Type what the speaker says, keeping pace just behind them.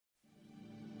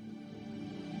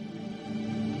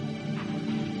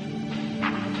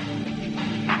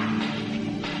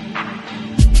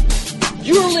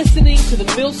You're listening to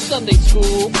the Mill Sunday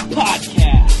School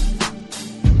podcast.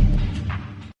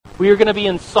 We are going to be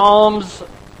in Psalms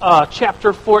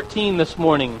chapter 14 this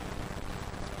morning.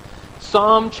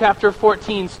 Psalm chapter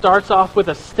 14 starts off with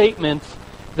a statement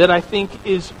that I think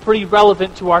is pretty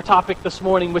relevant to our topic this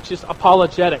morning, which is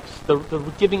apologetics, the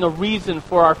giving a reason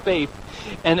for our faith.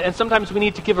 And sometimes we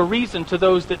need to give a reason to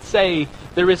those that say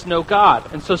there is no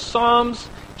God. And so Psalms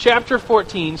chapter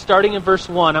 14, starting in verse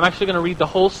 1, I'm actually going to read the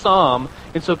whole psalm,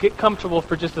 and so get comfortable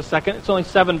for just a second. It's only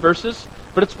 7 verses,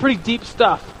 but it's pretty deep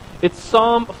stuff. It's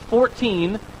Psalm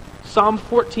 14,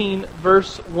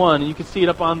 verse 1. And you can see it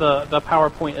up on the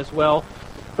PowerPoint as well.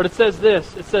 But it says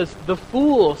this, it says, "The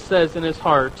fool says in his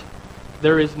heart,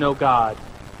 there is no God."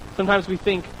 Sometimes we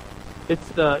think it's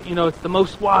the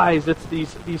most wise, it's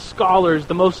these scholars,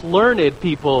 the most learned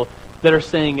people that are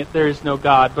saying it, there is no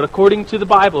God. But according to the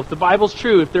Bible, if the Bible's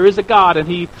true, if there is a God and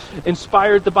He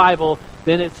inspired the Bible,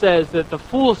 then it says that the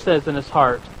fool says in his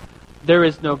heart, there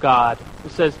is no God.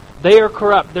 It says, they are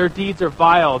corrupt, their deeds are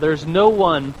vile, there's no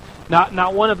one,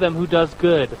 not one of them who does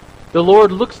good. The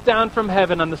Lord looks down from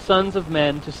heaven on the sons of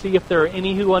men to see if there are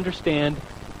any who understand,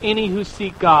 any who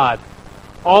seek God.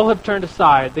 All have turned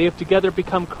aside, they have together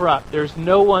become corrupt. There's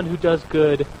no one who does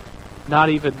good, not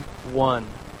even one.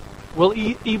 Will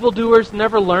evildoers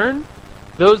never learn?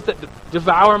 Those that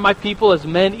devour my people as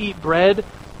men eat bread,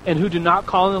 and who do not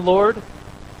call on the Lord?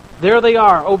 There they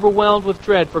are, overwhelmed with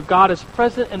dread, for God is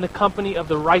present in the company of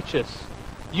the righteous.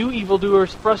 You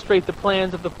evildoers frustrate the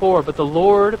plans of the poor, but the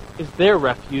Lord is their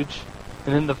refuge.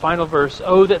 And in the final verse,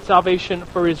 "Oh, that salvation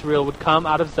for Israel would come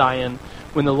out of Zion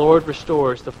when the Lord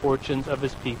restores the fortunes of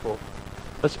His people."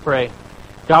 Let's pray.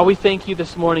 God, we thank You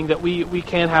this morning that we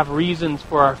can have reasons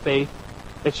for our faith,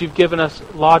 that You've given us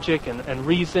logic and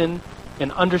reason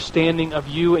and understanding of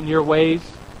You and Your ways.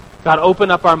 God,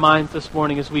 open up our minds this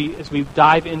morning as we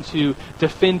dive into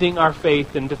defending our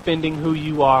faith and defending who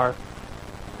You are.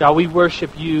 God, we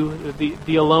worship You,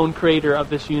 the alone creator of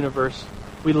this universe.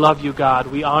 We love You, God.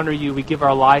 We honor You. We give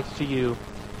our lives to You.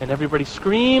 And everybody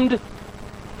screamed,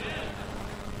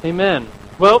 Amen.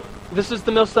 Well, this is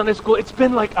the Mill Sunday School. It's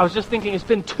been I was just thinking, it's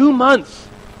been 2 months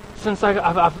since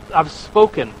I've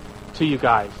spoken to you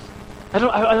guys. I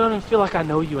don't even feel like I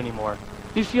know you anymore.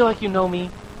 Do you feel like you know me?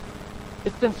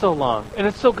 It's been so long, and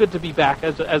it's so good to be back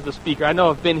as the speaker. I know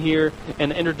I've been here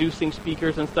and introducing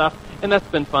speakers and stuff, and that's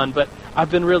been fun, but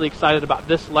I've been really excited about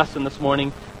this lesson this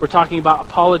morning. We're talking about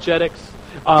apologetics.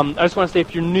 I just want to say,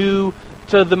 if you're new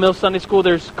to the Mill Sunday School,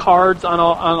 there's cards on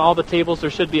all the tables. There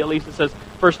should be at least, it says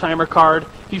first-timer card.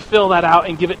 If you fill that out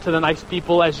and give it to the nice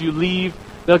people as you leave,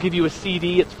 they'll give you a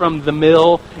CD. It's from The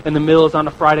Mill, and The Mill is on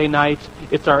a Friday night.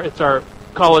 It's our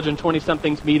college and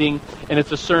 20-somethings meeting, and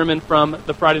it's a sermon from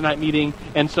the Friday night meeting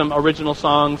and some original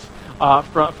songs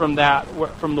from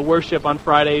the worship on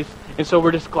Fridays. And so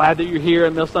we're just glad that you're here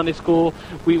at Mill Sunday School.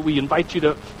 We invite you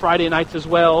to Friday nights as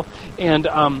well. And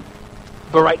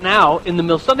but right now in the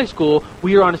Mill Sunday School,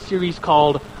 we are on a series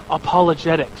called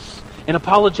Apologetics. And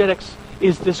apologetics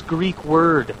is this Greek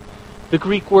word. The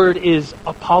Greek word is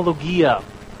apologia,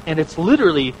 and it's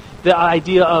literally the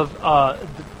idea of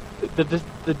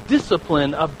the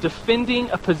discipline of defending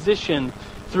a position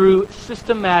through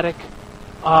systematic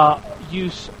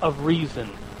use of reason.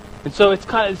 And so it's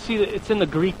it's in the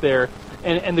Greek there,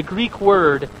 and the Greek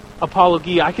word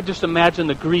apologia, I could just imagine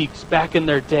the Greeks back in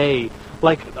their day,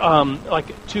 like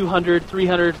 200,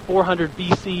 300, 400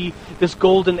 BC, this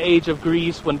golden age of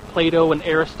Greece when Plato and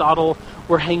Aristotle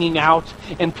were hanging out,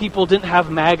 and people didn't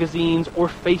have magazines or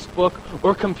Facebook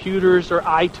or computers or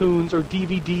iTunes or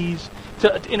DVDs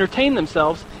to entertain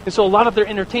themselves. And so a lot of their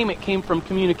entertainment came from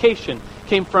communication,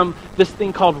 came from this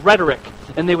thing called rhetoric.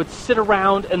 And they would sit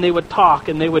around and they would talk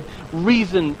and they would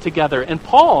reason together. And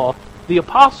Paul, the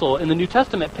apostle in the New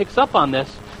Testament, picks up on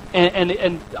this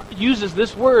and uses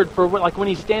this word for when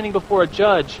he's standing before a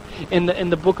judge in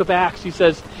the book of Acts. He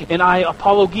says, "And I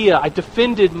apologia, I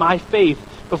defended my faith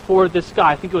before this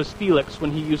guy." I think it was Felix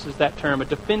when he uses that term. I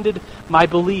defended my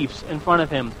beliefs in front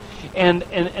of him.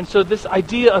 And so this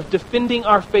idea of defending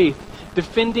our faith,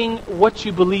 defending what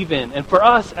you believe in. And for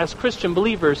us as Christian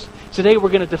believers, today we're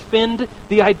going to defend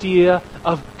the idea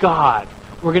of God.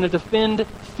 We're going to defend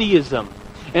theism.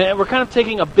 And we're kind of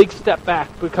taking a big step back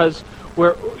because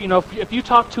if you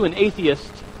talk to an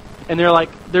atheist and they're like,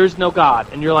 there's no God,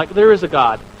 and you're like, there is a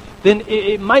God, then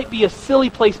it might be a silly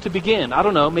place to begin. I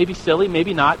don't know, maybe silly,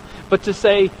 maybe not. But to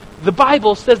say, the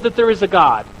Bible says that there is a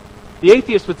God. The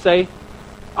atheist would say,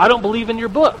 I don't believe in your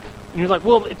book. And you're like,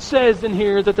 well, it says in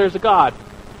here that there's a God.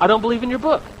 I don't believe in your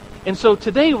book. And so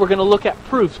today we're going to look at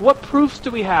proofs. What proofs do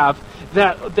we have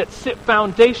that sit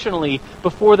foundationally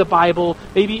before the Bible,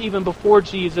 maybe even before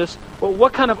Jesus? Well,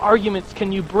 what kind of arguments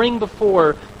can you bring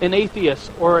before an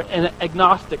atheist or an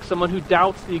agnostic, someone who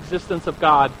doubts the existence of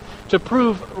God, to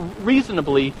prove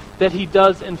reasonably that he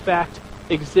does in fact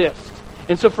exist?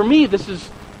 And so for me, this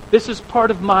is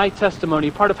part of my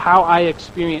testimony, part of how I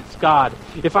experience God.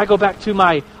 If I go back to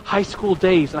my high school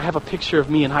days, and I have a picture of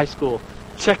me in high school,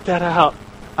 check that out.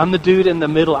 I'm the dude in the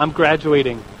middle. I'm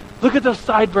graduating. Look at those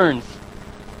sideburns.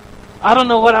 I don't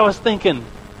know what I was thinking.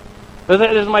 But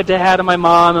there's my dad and my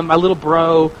mom and my little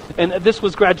bro. And this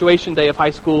was graduation day of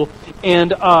high school.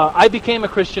 And I became a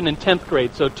Christian in 10th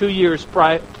grade, so 2 years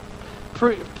prior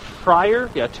 2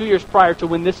 years prior to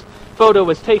when this photo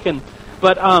was taken.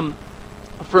 But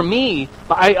for me,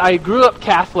 I grew up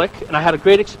Catholic, and I had a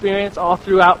great experience all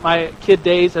throughout my kid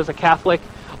days as a Catholic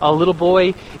little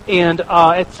boy. And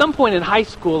at some point in high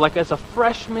school, like as a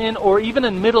freshman or even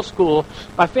in middle school,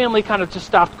 my family kind of just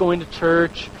stopped going to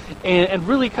church. And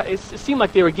really, it seemed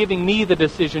like they were giving me the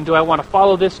decision, do I want to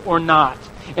follow this or not?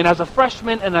 And as a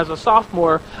freshman and as a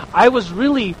sophomore, I was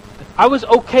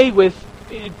okay with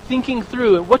thinking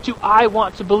through, what do I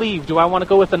want to believe? Do I want to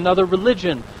go with another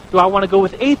religion? Do I want to go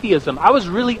with atheism? I was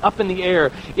really up in the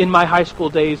air in my high school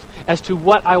days as to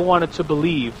what I wanted to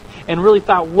believe, and really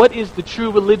thought, what is the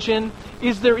true religion?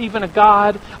 Is there even a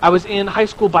God? I was in high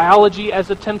school biology as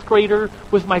a 10th grader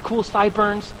with my cool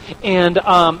sideburns, and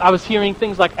I was hearing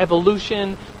things like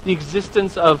evolution, the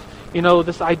existence of,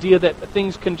 this idea that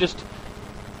things can just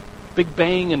Big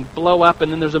Bang and blow up, and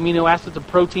then there's amino acids and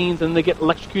proteins, and they get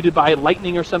electrocuted by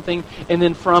lightning or something, and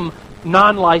then from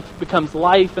non-life becomes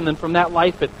life, and then from that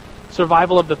life it's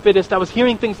survival of the fittest. I was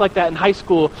hearing things like that in high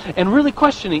school and really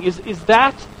questioning, is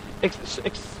that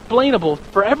explainable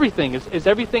for everything? Is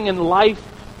everything in life,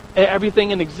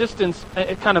 everything in existence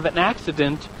kind of an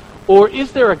accident? Or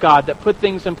is there a God that put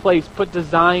things in place, put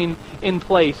design in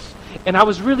place? And I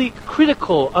was really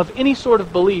critical of any sort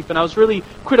of belief, and I was really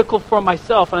critical for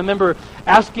myself. And I remember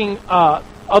asking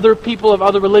other people of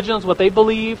other religions what they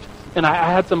believed, and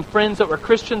I had some friends that were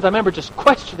Christians. I remember just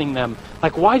questioning them,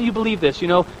 like, why do you believe this?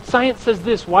 Science says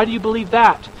this, why do you believe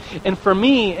that? And for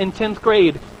me, in 10th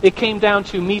grade, it came down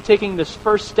to me taking this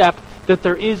first step that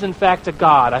there is, in fact, a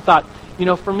God. I thought,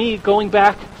 for me, going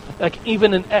back, like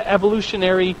even in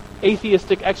evolutionary,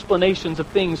 atheistic explanations of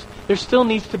things, there still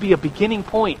needs to be a beginning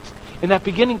point. And that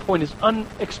beginning point is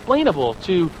unexplainable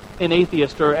to an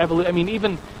atheist or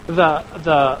even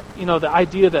the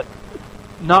idea that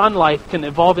non-life can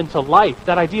evolve into life.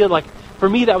 That idea, for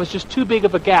me, that was just too big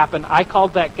of a gap, and I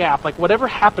called that gap, whatever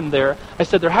happened there, I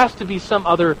said there has to be some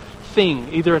other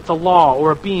thing. Either it's a law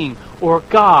or a being or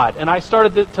God. And I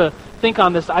started to think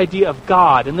on this idea of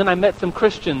God, and then I met some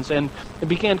Christians and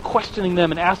began questioning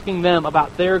them and asking them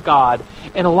about their God,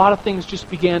 and a lot of things just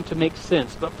began to make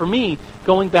sense. But for me,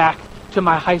 going back to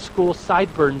my high school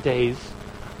sideburn days,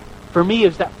 for me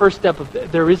is that first step of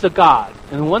there is a God.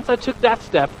 And once I took that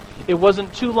step, it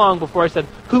wasn't too long before I said,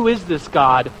 who is this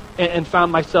God? And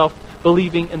found myself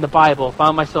believing in the Bible,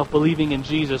 found myself believing in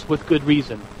Jesus with good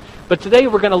reason. But today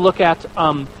we're going to look at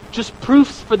just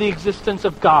proofs for the existence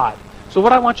of God. So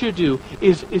what I want you to do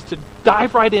is to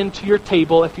dive right into your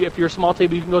table. If you're a small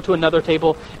table, you can go to another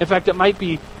table. In fact, it might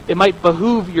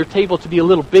behoove your table to be a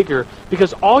little bigger,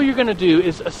 because all you're going to do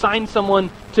is assign someone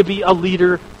to be a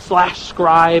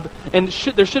leader/scribe. And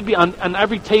there should be on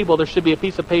every table, there should be a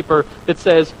piece of paper that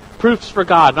says proofs for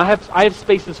God. And I have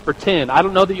spaces for 10. I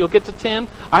don't know that you'll get to 10.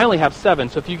 I only have 7.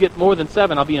 So if you get more than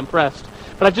 7, I'll be impressed.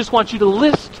 But I just want you to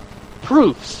list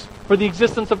proofs for the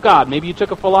existence of God. Maybe you took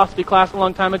a philosophy class a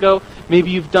long time ago. Maybe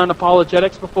you've done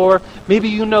apologetics before. Maybe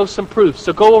you know some proofs.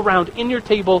 So go around in your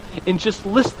table and just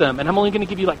list them. And I'm only going to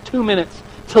give you 2 minutes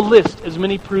to list as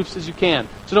many proofs as you can.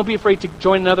 So don't be afraid to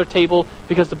join another table,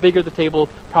 because the bigger the table,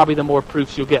 probably the more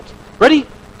proofs you'll get. Ready?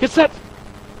 Get set.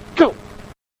 Go.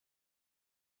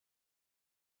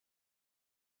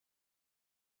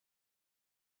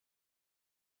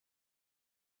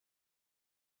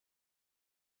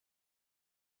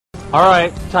 All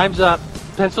right, time's up.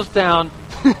 Pencils down.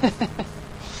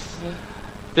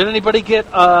 Did anybody get?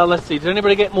 Let's see. Did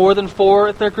anybody get more than 4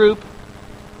 at their group?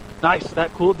 Nice.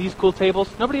 That cool. These cool tables.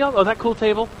 Nobody else. Oh, that cool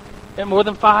table. And more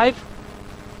than 5?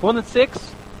 More than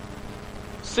 6?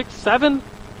 6, 7?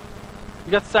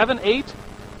 You got 7, 8,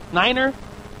 9er,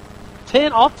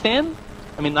 10. All 10?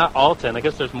 I mean, not all 10. I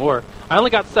guess there's more. I only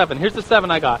got 7. Here's the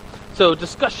 7 I got. So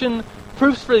discussion,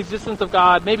 proofs for the existence of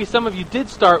God. Maybe some of you did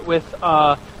start with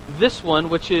this one,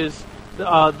 which is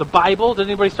the Bible. Did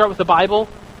anybody start with the Bible?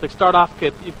 Start off,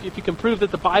 if you can prove that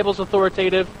the Bible's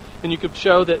authoritative, then you could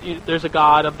show that there's a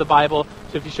God of the Bible.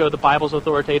 So if you show the Bible's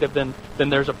authoritative, then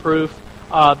there's a proof.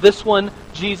 This one,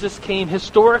 Jesus came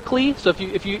historically. So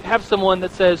if you have someone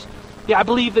that says, yeah, I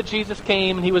believe that Jesus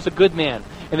came and he was a good man.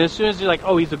 And as soon as you're like,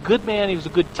 oh, he's a good man, he was a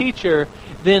good teacher,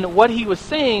 then what he was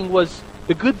saying was,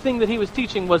 the good thing that he was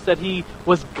teaching was that he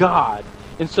was God.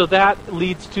 And so that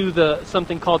leads to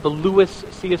something called the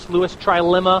C.S. Lewis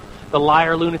trilemma, the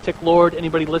liar, lunatic, Lord.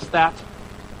 Anybody list that?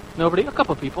 Nobody? A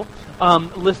couple of people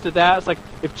listed that. It's like,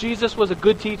 if Jesus was a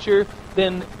good teacher,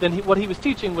 then what he was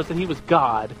teaching was that he was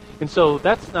God. And so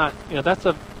that's not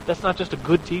just a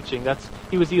good teaching.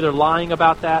 He was either lying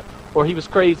about that, or he was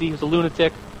crazy, he was a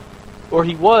lunatic, or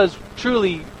he was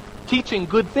truly teaching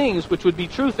good things, which would be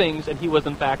true things, and he was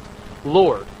in fact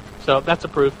Lord. So that's a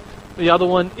proof. The other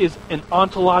one is an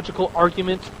ontological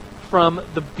argument from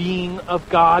the being of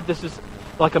God. This is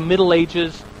like a Middle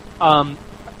Ages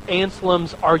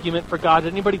Anselm's argument for God.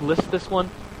 Did anybody list this one?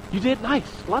 You did?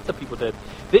 Nice. Lots of people did.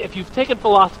 If you've taken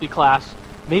philosophy class,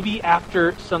 maybe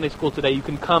after Sunday school today, you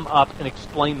can come up and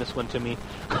explain this one to me.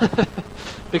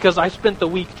 Because I spent the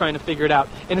week trying to figure it out.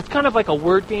 And it's kind of like a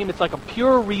word game. It's like a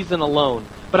pure reason alone.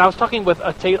 But I was talking with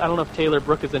I don't know if Taylor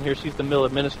Brooke is in here. She's the Mill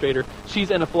administrator.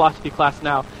 She's in a philosophy class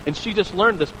now. And she just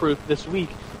learned this proof this week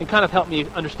and kind of helped me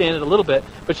understand it a little bit.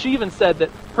 But she even said that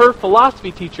her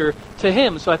philosophy teacher, to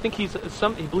him, so I think he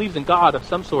believes in God of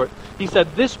some sort, he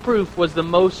said this proof was the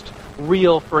most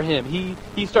real for him.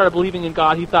 He started believing in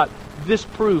God. He thought this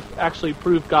proof actually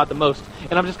proved God the most.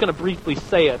 And I'm just going to briefly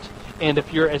say it. And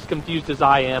if you're as confused as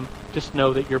I am, just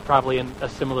know that you're probably in a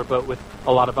similar boat with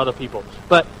a lot of other people.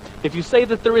 But if you say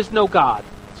that there is no God,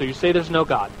 so you say there's no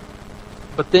God,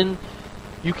 but then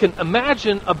you can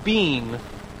imagine a being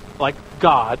like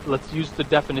God, let's use the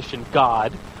definition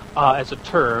God as a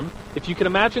term. If you can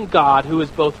imagine God who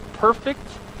is both perfect,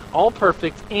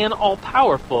 and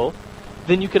all-powerful,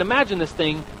 then you can imagine this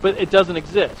thing, but it doesn't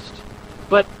exist.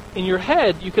 But in your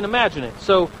head, you can imagine it.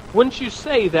 So wouldn't you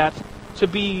say that to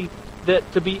be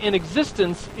in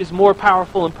existence is more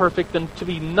powerful and perfect than to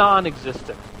be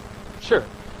non-existent? Sure.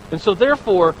 And so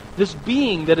therefore, this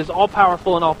being that is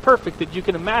all-powerful and all-perfect that you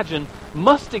can imagine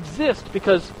must exist,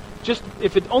 because just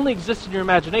if it only exists in your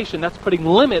imagination, that's putting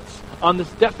limits on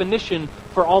this definition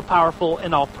for all-powerful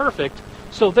and all-perfect.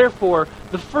 So therefore,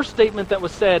 the first statement that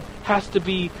was said has to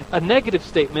be a negative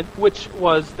statement, which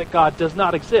was that God does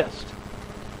not exist.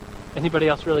 Anybody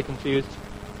else really confused?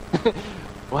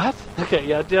 What? Okay,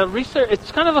 yeah, research.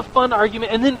 It's kind of a fun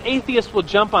argument, and then atheists will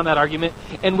jump on that argument,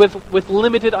 and with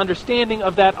limited understanding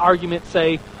of that argument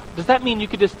say, does that mean you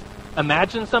could just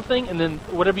imagine something, and then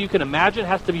whatever you can imagine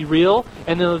has to be real?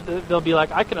 And then they'll be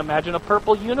like, I can imagine a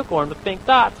purple unicorn with pink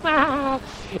dots,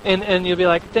 and you'll be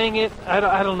like, dang it, I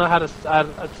don't know how to.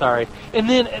 Sorry. And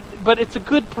then, but it's a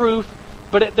good proof.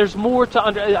 But there's more to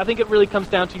I think it really comes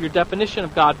down to your definition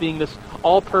of God being this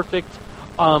all-perfect,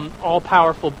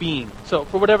 all-powerful being. So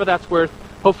for whatever that's worth,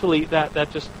 hopefully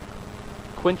that just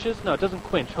quenches. No, it doesn't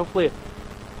quench. Hopefully it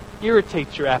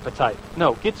irritates your appetite.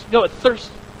 It thirsts.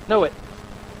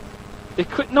 It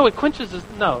quenches.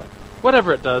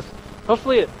 Whatever it does.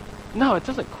 Hopefully it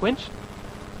doesn't quench.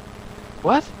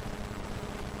 What?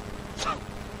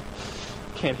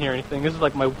 Can't hear anything. This is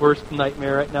like my worst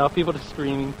nightmare right now. People just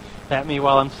screaming at me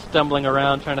while I'm stumbling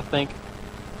around trying to think.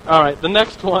 All right, the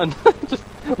next one, just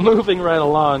moving right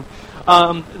along.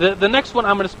 The next one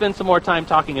I'm going to spend some more time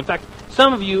talking. In fact,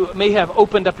 some of you may have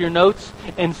opened up your notes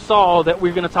and saw that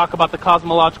we're going to talk about the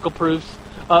cosmological proofs,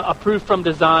 a proof from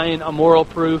design, a moral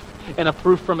proof, and a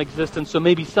proof from existence. So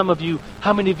maybe some of you,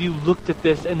 how many of you looked at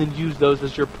this and then used those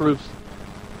as your proofs?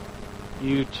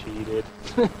 You cheated.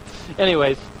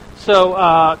 Anyways. So,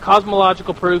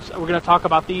 cosmological proofs, we're going to talk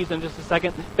about these in just a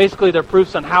second. Basically, they're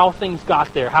proofs on how things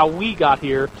got there, how we got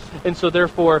here, and so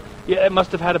therefore, it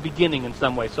must have had a beginning in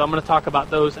some way. So I'm going to talk about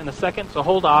those in a second, so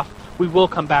hold off. We will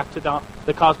come back to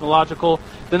the cosmological.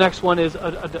 The next one is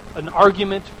an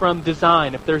argument from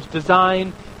design. If there's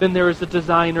design, then there is a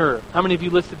designer. How many of you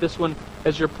listed this one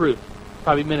as your proof?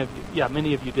 Probably many of you. Yeah,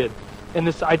 many of you did. And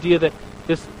this idea that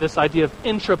this idea of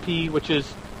entropy, which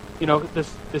is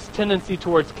this tendency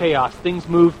towards chaos. Things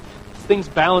move, things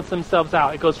balance themselves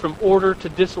out. It goes from order to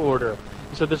disorder.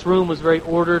 And so this room was very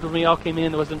ordered when we all came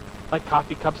in. There wasn't like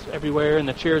coffee cups everywhere, and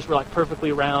the chairs were like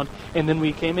perfectly round. And then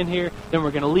we came in here, then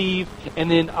we're going to leave, and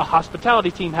then a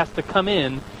hospitality team has to come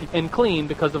in and clean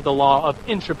because of the law of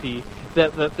entropy,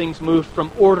 that things move from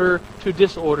order to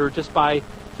disorder just by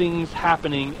things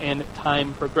happening and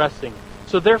time progressing.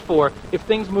 So therefore, if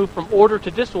things move from order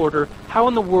to disorder, how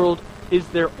in the world is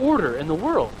there order in the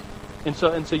world? And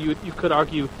so you could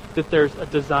argue that there's a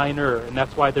designer, and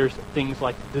that's why there's things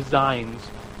like designs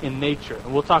in nature.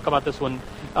 And we'll talk about this one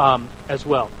as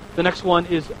well. The next one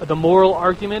is the moral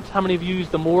argument. How many of you use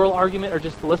the moral argument or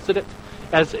just listed it?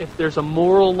 As if there's a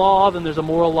moral law, then there's a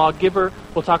moral lawgiver.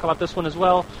 We'll talk about this one as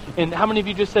well. And how many of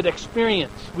you just said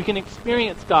experience? We can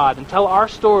experience God and tell our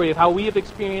story of how we have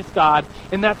experienced God,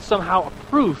 and that's somehow a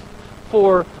proof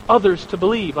for others to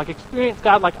believe. Like, experience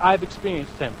God like I've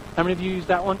experienced Him. How many of you use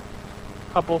that one?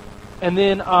 Couple. And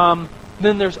then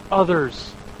there's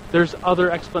others. There's other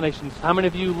explanations. How many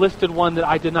of you listed one that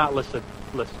I did not list?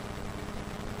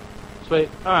 Sweet.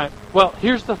 All right. Well,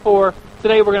 here's the 4.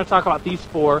 Today we're going to talk about these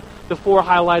 4. The 4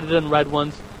 highlighted in red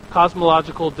ones: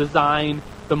 cosmological, design,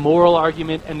 the moral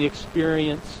argument, and the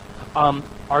experience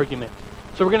argument.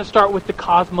 So we're going to start with the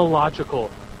cosmological.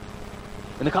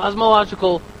 And the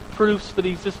cosmological proofs for the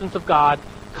existence of God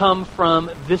come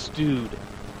from this dude,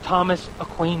 Thomas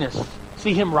Aquinas.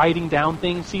 See him writing down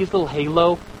things? See his little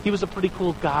halo? He was a pretty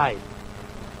cool guy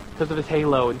because of his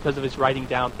halo and because of his writing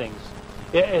down things.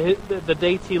 The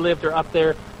dates he lived are up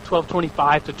there,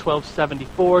 1225 to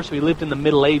 1274, so he lived in the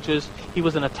Middle Ages. He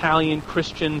was an Italian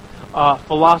Christian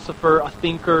philosopher, a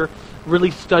thinker,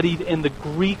 really studied in the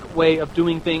Greek way of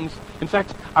doing things. In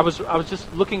fact, I was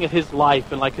just looking at his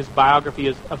life and like his biography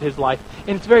of his life,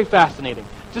 and it's very fascinating.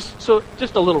 Just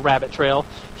a little rabbit trail.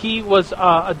 He was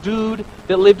a dude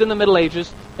that lived in the Middle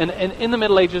Ages, and in the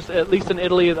Middle Ages, at least in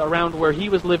Italy, around where he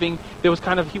was living, there was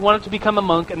he wanted to become a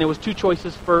monk, and there was 2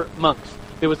 choices for monks.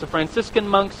 There was the Franciscan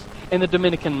monks and the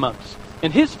Dominican monks.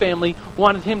 And his family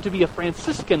wanted him to be a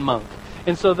Franciscan monk.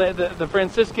 And so the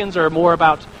Franciscans are more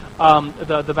about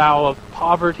the vow of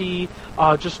poverty,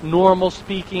 just normal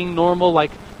speaking, normal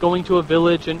like going to a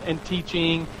village and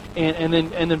teaching, and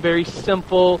then very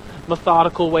simple,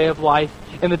 methodical way of life.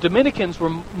 And the Dominicans were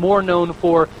more known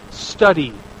for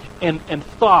study and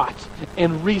thought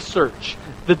and research.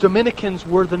 The Dominicans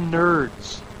were the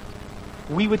nerds.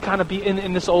 We would kind of be,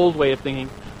 in this old way of thinking,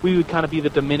 we would kind of be the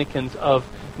Dominicans of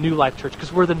New Life Church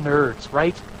because we're the nerds,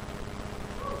 right?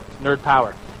 Nerd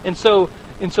power. And so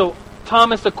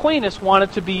Thomas Aquinas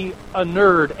wanted to be a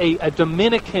nerd, a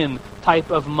Dominican type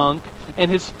of monk, and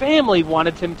his family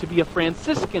wanted him to be a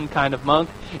Franciscan kind of monk.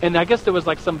 And I guess there was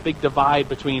like some big divide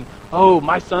between, oh,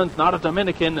 my son's not a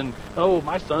Dominican, and oh,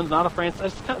 my son's not a Franciscan.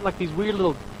 It's kind of like these weird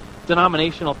little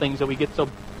denominational things that we get so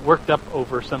worked up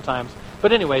over sometimes.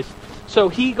 But anyways, so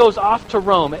he goes off to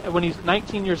Rome. When he's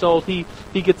 19 years old, he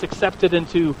gets accepted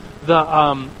into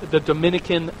the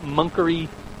Dominican monkery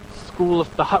school of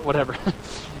thought, whatever.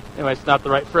 Anyway, it's not the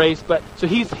right phrase. But so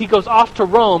he goes off to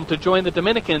Rome to join the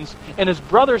Dominicans, and his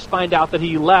brothers find out that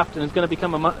he left and is going to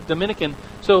become a Dominican.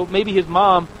 So maybe his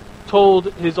mom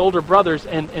told his older brothers,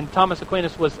 and Thomas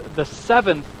Aquinas was the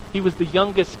 7th. He was the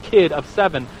youngest kid of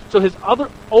 7. So his other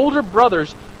older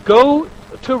brothers go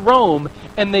to Rome,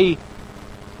 and they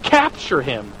capture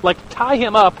him, like tie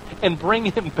him up and bring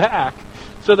him back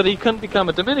so that he couldn't become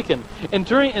a Dominican.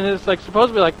 And it's like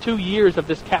supposedly like 2 years of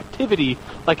this captivity,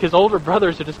 like his older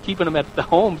brothers are just keeping him at the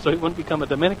home so he wouldn't become a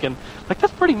Dominican. Like,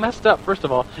 that's pretty messed up, first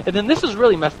of all. And then this is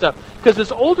really messed up because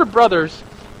his older brothers,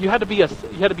 you had to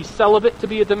be celibate to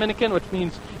be a Dominican, which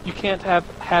means you can't have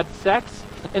had sex.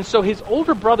 And so his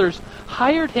older brothers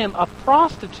hired him a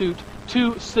prostitute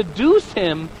to seduce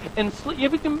him and sleep. You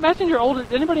can imagine your older.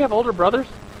 Anybody have older brothers?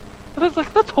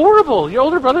 That's horrible. Your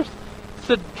older brothers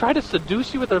try to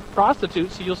seduce you with a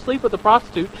prostitute, so you'll sleep with a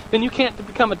prostitute. Then you can't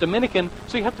become a Dominican,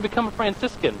 so you have to become a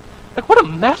Franciscan. Like, what a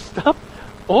messed up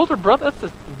older brother. That's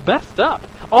just messed up.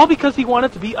 All because he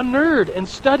wanted to be a nerd and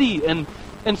study and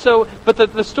so. But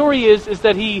the story is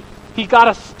that he got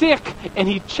a stick and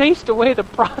he chased away the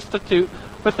prostitute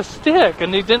with a stick,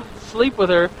 and he didn't sleep with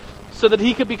her so that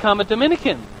he could become a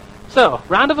Dominican. So,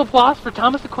 round of applause for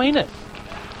Thomas Aquinas.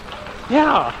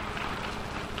 Yeah.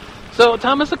 So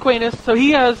Thomas Aquinas,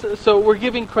 so we're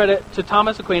giving credit to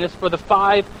Thomas Aquinas for the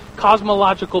 5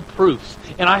 cosmological proofs.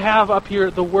 And I have up here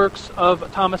the works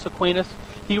of Thomas Aquinas.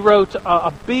 He wrote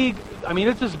a big,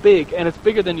 it's this big, and it's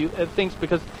bigger than you think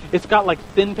because it's got like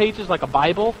thin pages like a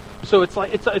Bible. So it's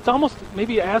like it's almost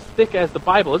maybe as thick as the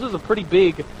Bible. This is a pretty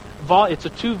big it's a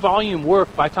 2-volume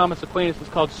work by Thomas Aquinas. It's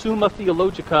called Summa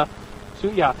Theologica.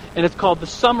 And it's called The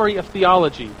Summary of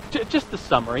Theology. Just the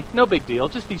summary, no big deal.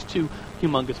 Just these 2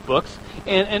 humongous books.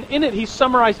 And in it, he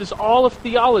summarizes all of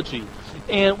theology,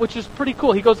 and which is pretty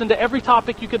cool. He goes into every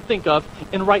topic you could think of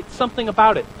and writes something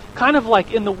about it. Kind of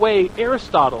like in the way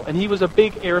Aristotle, and he was a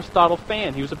big Aristotle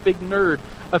fan. He was a big nerd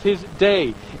of his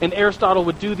day. And Aristotle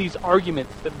would do these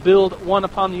arguments that build one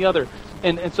upon the other.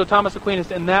 And so Thomas Aquinas,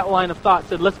 in that line of thought,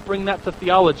 said, let's bring that to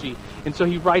theology. And so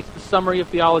he writes The Summary of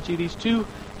Theology, these 2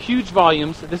 huge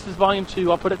volumes. This is volume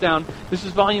 2. I'll put it down. This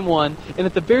is volume 1. And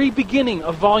at the very beginning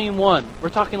of volume 1, we're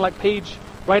talking like page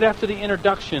right after the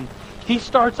introduction, he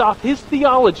starts off his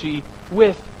theology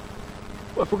with,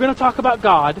 if we're going to talk about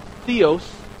God, theos,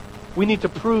 we need to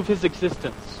prove his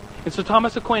existence. And so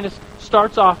Thomas Aquinas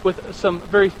starts off with some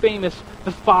very famous,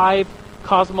 the 5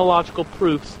 cosmological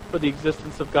proofs for the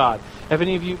existence of God. Have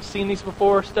any of you seen these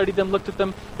before, studied them, looked at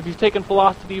them? If you've taken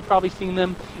philosophy, you've probably seen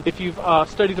them. If you've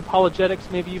studied apologetics,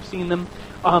 maybe you've seen them.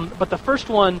 But the first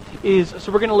one is,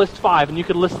 so we're going to list 5, and you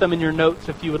could list them in your notes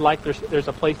if you would like. There's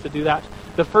a place to do that.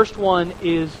 The first one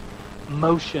is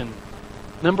motion.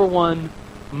 Number 1,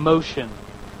 motion.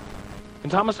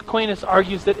 And Thomas Aquinas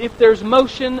argues that if there's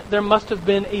motion, there must have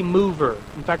been a mover.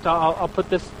 In fact, I'll put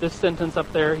this sentence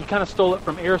up there. He kind of stole it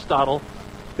from Aristotle.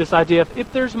 This idea of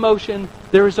if there's motion,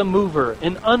 there is a mover,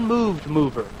 an unmoved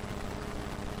mover.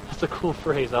 That's a cool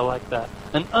phrase. I like that.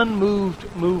 An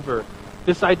unmoved mover.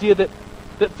 This idea that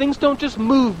things don't just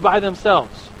move by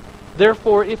themselves.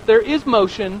 Therefore, if there is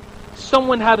motion,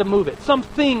 someone had to move it.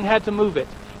 Something had to move it.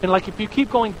 And like if you keep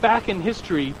going back in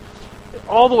history,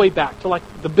 all the way back to like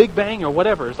the Big Bang or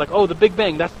whatever. It's like, oh, the Big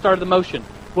Bang, that started the motion.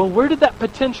 Well, where did that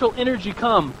potential energy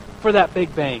come for that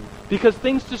Big Bang? Because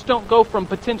things just don't go from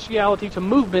potentiality to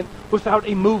movement without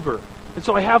a mover. And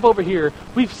so I have over here,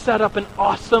 we've set up an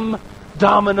awesome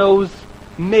dominoes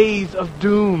maze of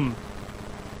doom.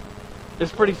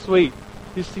 It's pretty sweet.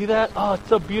 You see that? Oh, it's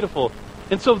so beautiful.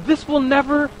 And so this will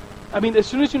never, as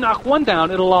soon as you knock one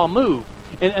down, it'll all move.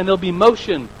 And there'll be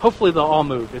motion. Hopefully they'll all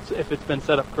move if it's been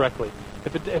set up correctly.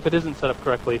 If it isn't set up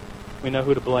correctly, we know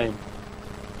who to blame.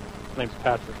 His name's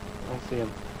Patrick. I don't see him.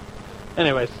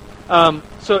 Anyways,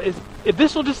 so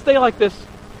this will just stay like this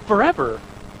forever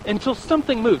until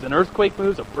something moves. An earthquake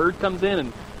moves, a bird comes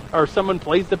in, or someone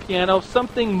plays the piano.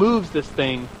 Something moves this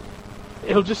thing.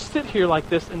 It'll just sit here like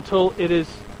this until it is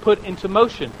put into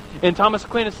motion. And Thomas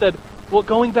Aquinas said, well,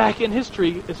 going back in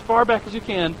history, as far back as you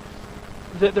can,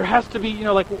 that there has to be,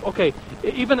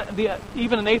 even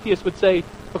an atheist would say,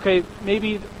 okay,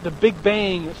 maybe the Big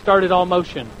Bang started all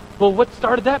motion. Well, what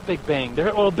started that Big Bang?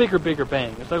 A bigger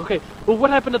bang. It's like, okay, well,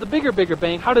 what happened to the bigger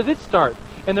bang? How did it start?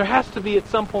 And there has to be at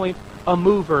some point a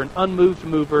mover, an unmoved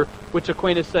mover, which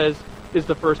Aquinas says is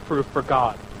the first proof for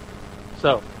God.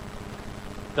 So,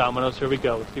 dominoes, here we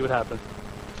go. Let's see what happens.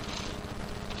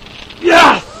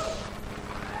 Yes!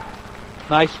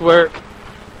 Nice work.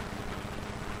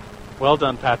 Well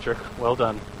done, Patrick. Well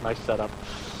done. Nice setup.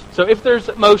 So if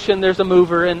there's motion, there's a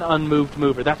mover, an unmoved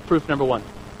mover. That's proof number 1.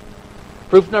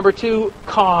 Proof number 2,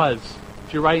 cause.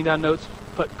 If you're writing down notes,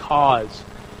 put cause.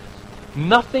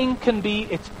 Nothing can be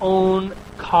its own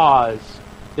cause.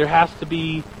 There has to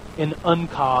be an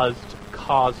uncaused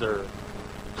causer.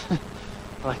 I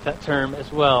like that term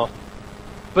as well.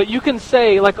 But you can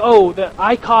say, like, oh, that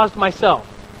I caused myself.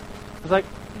 It's like,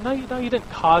 no, you didn't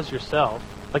cause yourself.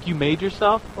 Like you made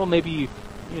yourself? Well, maybe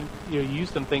you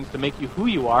used some things to make you who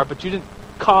you are, but you didn't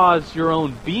cause your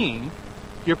own being.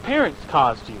 Your parents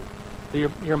caused you.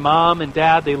 Your mom and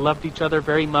dad, they loved each other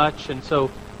very much, and so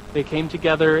they came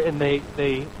together and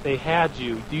they had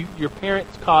you. Your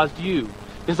parents caused you.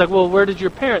 It's like, well, where did your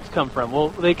parents come from? Well,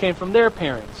 they came from their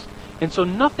parents. And so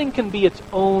nothing can be its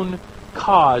own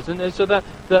cause. And so that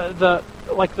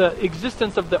the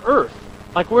existence of the earth,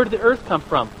 like where did the earth come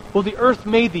from? Well, the earth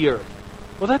made the earth.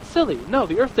 Well, that's silly. No,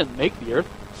 the earth didn't make the earth.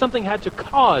 Something had to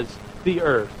cause the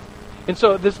earth. And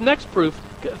so this next proof,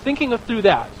 thinking through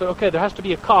that, so okay, there has to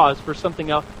be a cause for something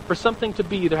else. For something to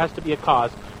be, there has to be a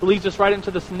cause. It leads us right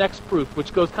into this next proof,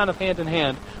 which goes kind of hand in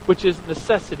hand, which is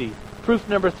necessity. Proof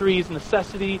number 3 is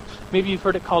necessity. Maybe you've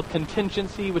heard it called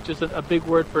contingency, which is a big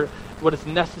word for what is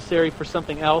necessary for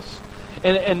something else.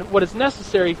 And what is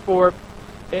necessary for,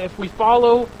 if we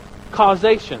follow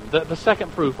causation, the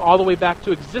second proof, all the way back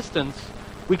to existence,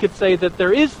 we could say that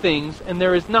there is things and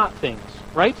there is not things,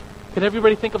 right? Can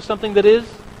everybody think of something that is?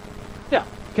 Yeah.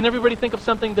 Can everybody think of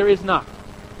something there is not?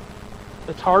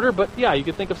 It's harder, but yeah, you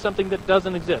could think of something that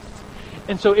doesn't exist.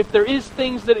 And so if there is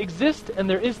things that exist and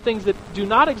there is things that do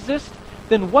not exist,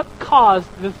 then what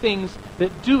caused the things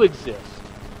that do exist?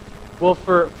 Well,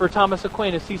 for Thomas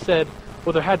Aquinas, he said,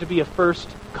 well, there had to be a first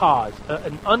cause,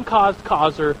 an uncaused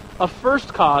causer, a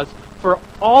first cause for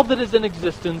all that is in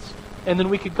existence, and then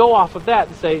we could go off of that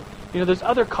and say, there's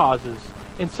other causes.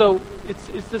 And so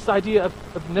it's this idea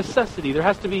of necessity. There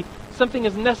has to be something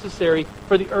is necessary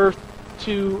for the earth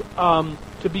to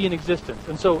be in existence.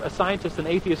 And so a scientist, an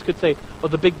atheist could say, well,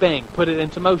 the Big Bang, put it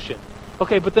into motion.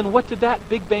 Okay, but then what did that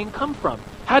Big Bang come from?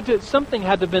 something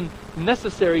had to have been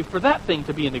necessary for that thing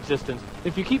to be in existence.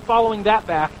 If you keep following that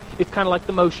back, it's kind of like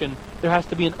the motion. There has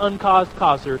to be an uncaused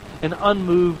causer, an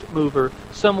unmoved mover,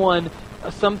 something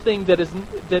that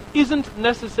isn't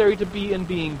necessary to be in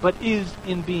being, but is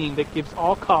in being, that gives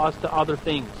all cause to other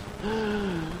things.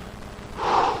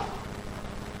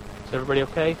 Is everybody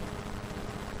okay?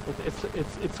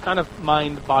 It's kind of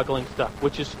mind-boggling stuff,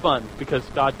 which is fun because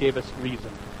God gave us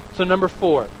reason. So number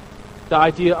 4, the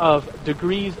idea of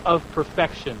degrees of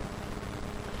perfection.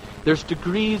 There's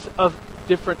degrees of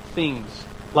different things.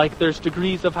 Like there's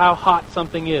degrees of how hot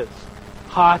something is.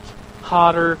 Hot,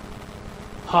 hotter,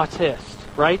 hottest,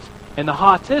 right? And the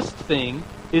hottest thing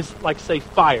is like, say,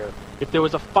 fire. If there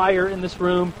was a fire in this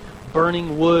room,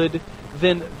 burning wood,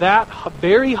 then that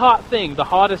very hot thing, the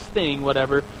hottest thing,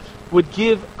 whatever, would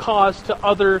give cause to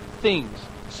other things.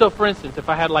 So for instance, if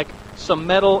I had like some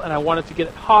metal and I wanted to get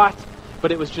it hot,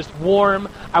 but it was just warm,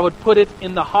 I would put it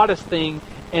in the hottest thing,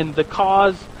 and the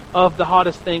cause of the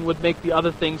hottest thing would make the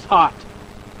other things hot.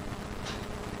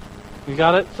 You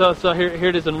got it? So here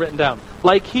it is and written down.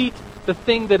 Like heat, the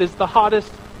thing that is the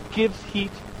hottest gives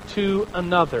heat to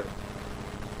another.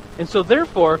 And so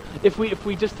therefore, if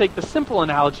we just take the simple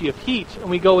analogy of heat and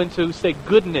we go into, say,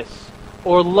 goodness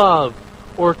or love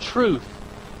or truth,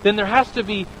 then there has to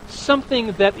be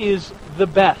something that is the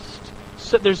best.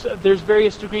 So there's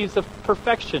various degrees of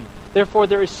perfection. Therefore,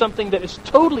 there is something that is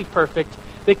totally perfect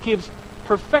that gives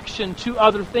perfection to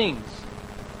other things.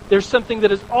 There's something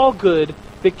that is all good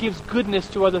that gives goodness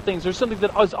to other things. There's something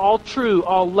that is all true,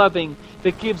 all loving,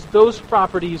 that gives those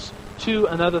properties to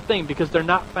another thing because they're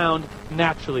not found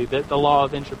naturally, the law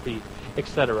of entropy,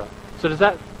 etc. So does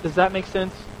that make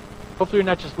sense? Hopefully you're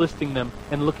not just listing them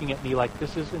and looking at me like,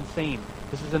 this is insane.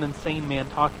 This is an insane man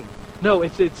talking. No,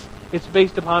 it's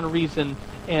based upon reason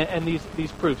and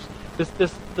these proofs.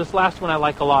 This last one I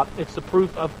like a lot. It's the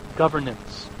proof of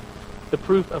governance. The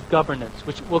proof of governance,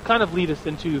 which will kind of lead us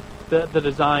into the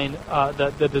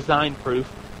design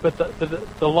proof. But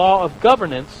the law of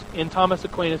governance in Thomas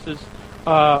Aquinas'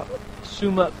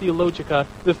 Summa Theologica,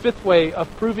 the fifth way of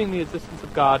proving the existence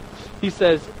of God, he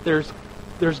says there's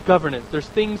governance. There's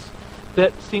things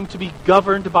that seem to be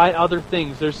governed by other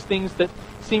things. There's things that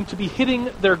seem to be hitting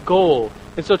their goal.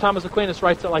 And so Thomas Aquinas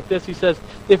writes it like this. He says,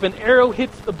 if an arrow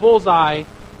hits the bullseye,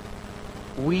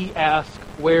 we ask,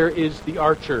 where is the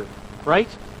archer? Right?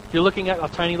 If you're looking at a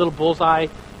tiny little bullseye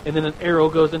and then an arrow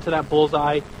goes into that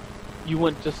bullseye, you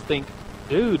wouldn't just think,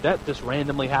 dude, that just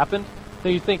randomly happened.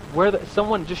 No, you think,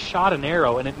 someone just shot an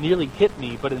arrow and it nearly hit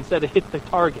me, but instead it hit the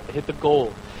target, it hit the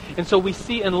goal. And so we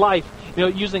see in life,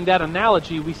 using that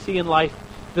analogy, we see in life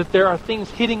that there are things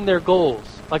hitting their goals.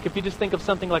 Like if you just think of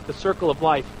something like the circle of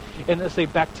life, and let's say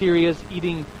bacteria is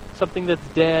eating something that's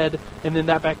dead, and then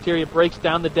that bacteria breaks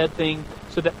down the dead thing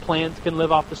so that plants can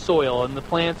live off the soil, and the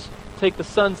plants take the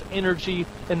sun's energy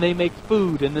and they make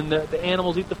food, and then the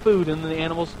animals eat the food, and then the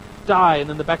animals die, and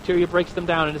then the bacteria breaks them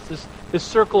down, and it's this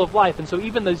circle of life. And so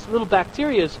even these little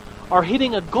bacteria are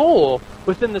hitting a goal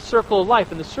within the circle of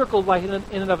life, and the circle of life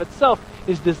in and of itself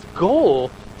is this goal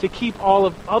to keep all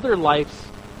of other lives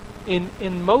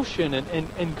in motion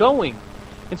and going.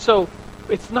 And so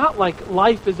it's not like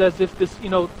life is as if this,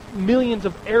 millions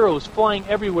of arrows flying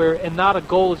everywhere and not a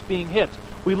goal is being hit.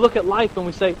 We look at life and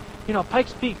we say,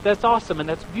 Pikes Peak, that's awesome and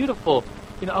that's beautiful.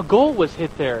 A goal was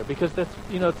hit there because that's,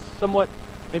 it's somewhat,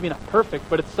 maybe not perfect,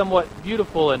 but it's somewhat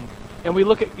beautiful. And we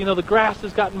look at, the grass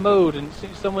has gotten mowed and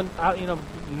someone,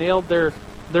 nailed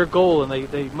their goal and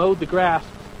they mowed the grass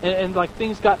and like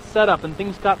things got set up and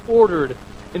things got ordered.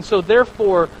 And so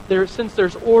therefore, since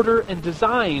there's order and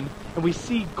design and we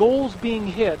see goals being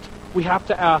hit, we have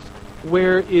to ask,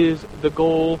 where is the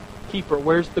goal keeper?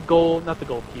 Where's the goal, not the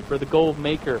goalkeeper, the goal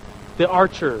maker, the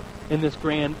archer in this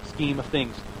grand scheme of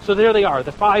things? So there they are,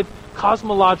 the 5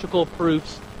 cosmological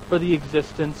proofs for the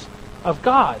existence of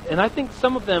God. And I think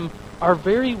some of them are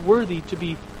very worthy to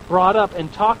be brought up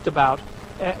and talked about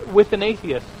with an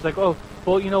atheist. It's like,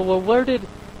 where did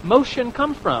motion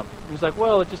come from? He's like,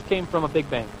 well, it just came from a Big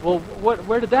Bang. Well,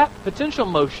 where did that potential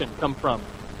motion come from?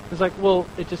 He's like, well,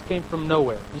 it just came from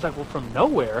nowhere. He's like, well, from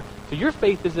nowhere? So your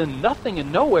faith is in nothing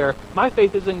and nowhere. My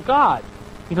faith is in God.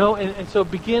 And so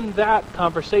begin that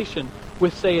conversation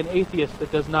with, say, an atheist that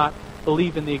does not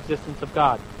believe in the existence of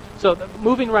God. So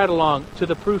moving right along to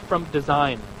the proof from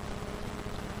design.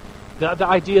 The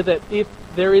idea that if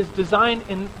there is design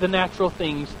in the natural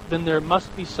things, then there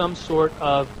must be some sort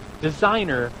of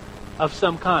designer of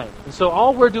some kind. And so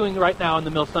all we're doing right now in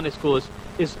the Mill Sunday School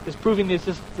is proving the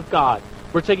existence of God.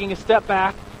 We're taking a step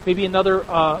back maybe another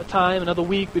time, another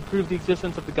week, we'd prove the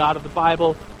existence of the God of the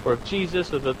Bible or of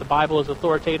Jesus, or that the Bible is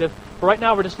authoritative. But right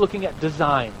now we're just looking at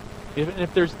design.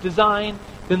 If there's design,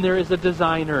 then there is a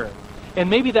designer. And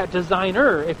maybe that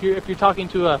designer, if you're talking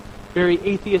to a very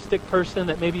atheistic person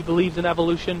that maybe believes in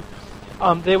evolution,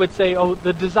 they would say, oh,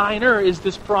 the designer is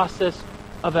this process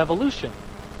of evolution.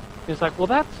 It's like,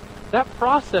 well, that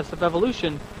process of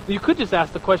evolution, you could just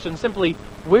ask the question simply,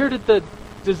 where did the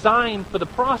design for the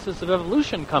process of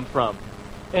evolution come from?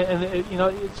 And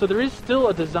so there is still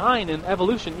a design in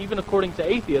evolution, even according to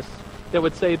atheists that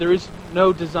would say there is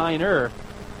no designer.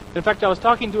 In fact, I was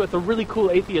talking to a really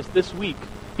cool atheist this week.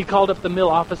 He called up the Mill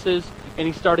offices, and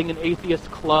he's starting an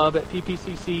atheist club at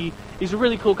PPCC. He's a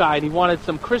really cool guy, and he wanted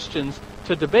some Christians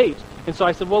to debate. And so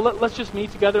I said, well, let's just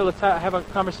meet together. Let's have a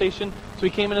conversation. So he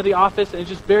came into the office, and it's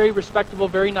just very respectable,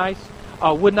 very nice.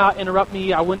 Would not interrupt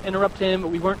me. I wouldn't interrupt him.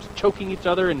 We weren't choking each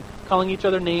other and calling each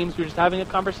other names. We were just having a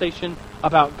conversation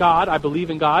about God. I believe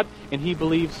in God, and he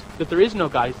believes that there is no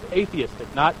God. He's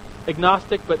atheistic, not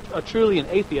agnostic, but truly an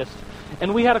atheist.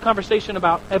 And we had a conversation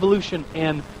about evolution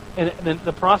and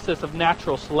the process of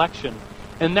natural selection.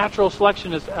 And natural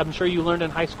selection is, I'm sure you learned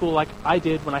in high school like I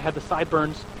did when I had the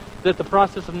sideburns, that the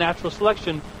process of natural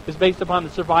selection is based upon the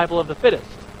survival of the fittest.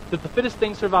 That the fittest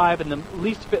things survive and the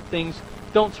least fit things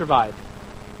don't survive.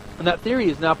 And that theory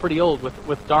is now pretty old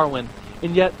with Darwin.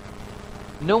 And yet,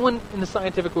 no one in the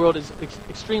scientific world is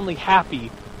extremely happy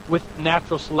with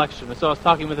natural selection. And so I was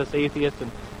talking with this atheist,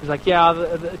 and he's like, yeah,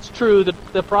 it's true that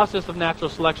the process of natural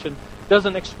selection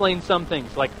doesn't explain some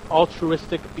things, like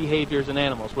altruistic behaviors in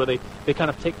animals, where they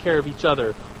kind of take care of each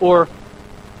other, or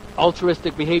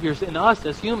altruistic behaviors in us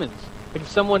as humans. Like if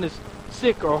someone is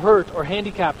sick or hurt or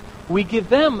handicapped, we give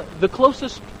them the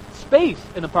closest space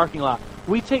in the parking lot.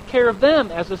 We take care of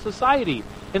them as a society.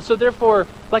 And so therefore,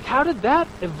 like, how did that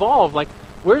evolve? Like,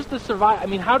 where's the survival? I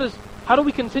mean, how do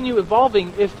we continue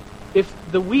evolving if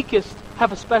the weakest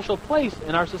have a special place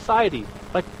in our society?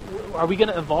 Like, are we going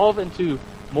to evolve into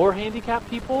more handicapped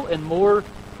people and more,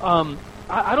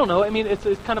 I don't know. I mean, it's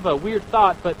kind of a weird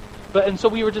thought, but and so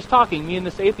we were just talking, me and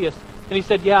this atheist, and he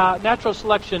said, yeah, natural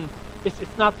selection,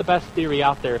 it's not the best theory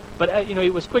out there. But, he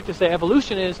was quick to say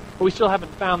evolution is, but we still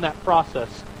haven't found that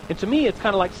process. And to me, it's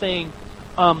kind of like saying,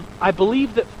 I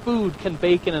believe that food can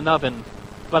bake in an oven,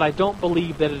 but I don't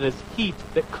believe that it is heat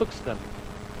that cooks them.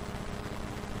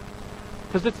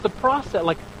 Because it's the process.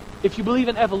 Like, if you believe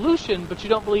in evolution, but you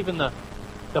don't believe in the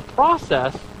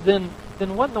process, then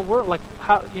what in the world? Like,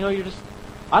 how, you're just,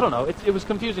 I don't know. It was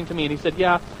confusing to me. And he said,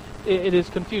 yeah, it is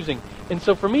confusing. And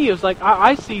so for me, it was like,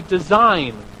 I see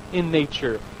design in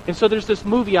nature. And so there's this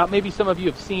movie out, maybe some of you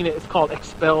have seen it, it's called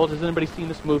Expelled. Has anybody seen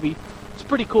this movie? It's a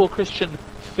pretty cool Christian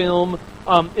film.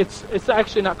 It's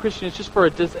actually not Christian, it's just for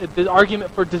the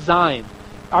argument for design,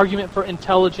 argument for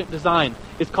intelligent design.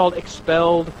 It's called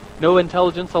Expelled, No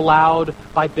Intelligence Allowed,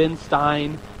 by Ben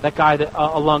Stein, that guy that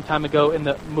a long time ago in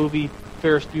the movie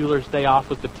Ferris Bueller's Day Off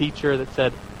was the teacher that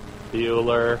said,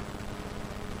 Bueller.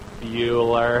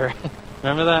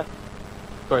 Remember that?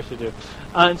 Of course you do.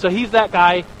 And so he's that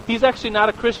guy. He's actually not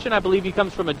a Christian. I believe he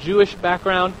comes from a Jewish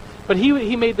background. But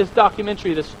he made this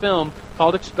documentary, this film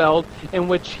called Expelled, in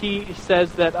which he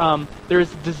says that there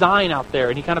is design out there.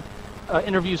 And he kind of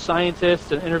interviews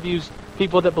scientists and interviews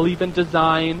people that believe in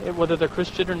design, whether they're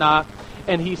Christian or not.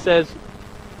 And he says,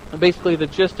 basically the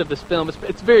gist of this film,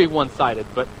 it's very one-sided,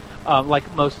 but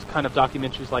like most kind of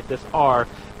documentaries like this are.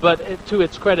 But to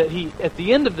its credit, at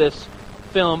the end of this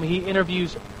film, he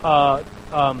interviews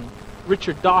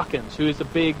Richard Dawkins, who is a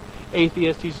big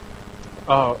atheist. He's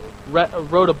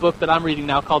wrote a book that I'm reading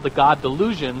now called The God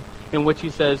Delusion, in which he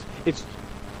says it's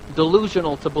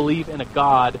delusional to believe in a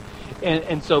God.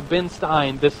 And so Ben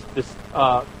Stein, this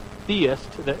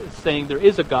theist that is saying there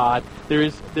is a God, there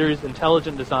is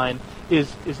intelligent design,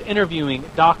 is interviewing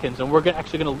Dawkins, and we're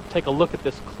actually going to take a look at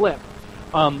this clip.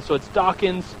 So it's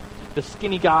Dawkins, the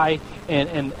skinny guy,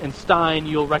 and Stein.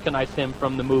 You'll recognize him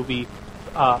from the movie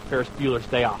Ferris Bueller's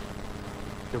Day Off.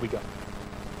 Here we go.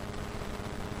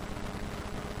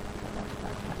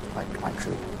 Quite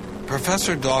true.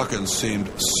 Professor Dawkins seemed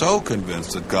so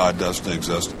convinced that God doesn't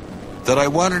exist that I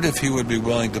wondered if he would be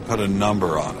willing to put a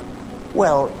number on it.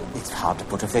 Well, it's hard to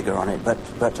put a figure on it, but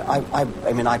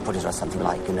I mean, I put it as something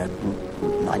like,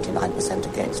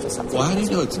 99% against or something. Well, how do you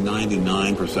know it's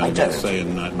 99%? I don't. Say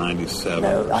not 97%.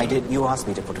 No, I did. You asked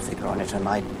me to put a figure on it, and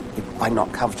I'm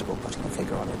not comfortable putting a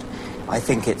figure on it. I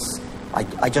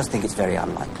just think it's very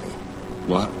unlikely.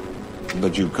 What?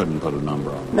 But you couldn't put a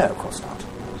number on it? No, of course not.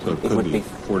 So it could be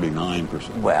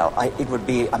 49%. Well, it would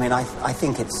be. I mean, I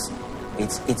think it's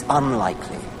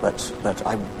unlikely, but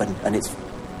it's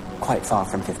quite far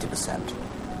from 50%.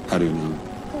 How do you know?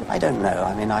 I don't know.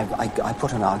 I mean, I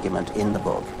put an argument in the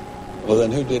book. Well,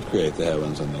 then who did create the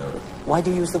heavens and the earth? Why do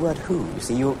you use the word who? You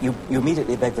see, you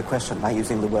immediately beg the question by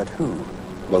using the word who.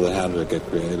 Well, then how did it get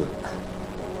created?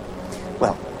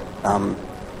 Well,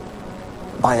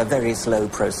 by a very slow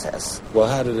process. Well,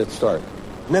 how did it start?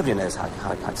 Nobody knows how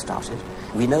it started.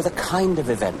 We know the kind of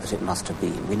event that it must have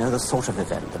been. We know the sort of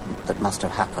event that must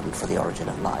have happened for the origin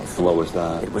of life. What was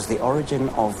that? It was the origin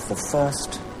of the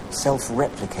first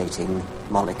self-replicating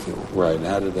molecule. Right, and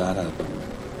how did that happen?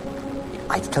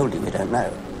 I've told you we don't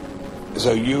know.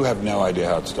 So you have no idea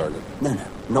how it started? No,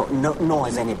 nor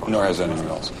has anybody. Nor has anyone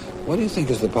else. What do you think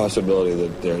is the possibility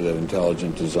that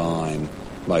intelligent design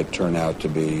might turn out to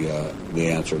be the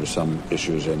answer to some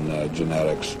issues in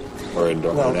genetics or in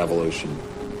evolution?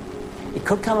 It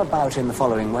could come about in the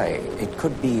following way. It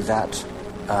could be that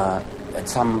at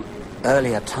some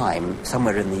earlier time,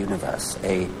 somewhere in the universe,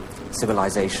 a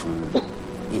civilization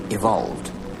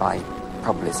evolved by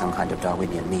probably some kind of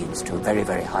Darwinian means to a very,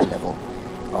 very high level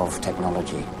of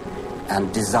technology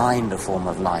and designed a form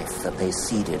of life that they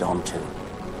seeded onto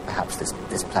perhaps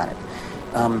this planet.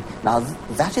 Now,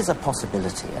 that is a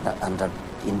possibility and an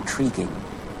intriguing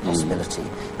possibility.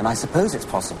 And I suppose it's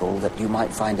possible that you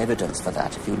might find evidence for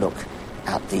that if you look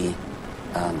at the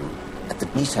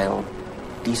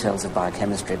details of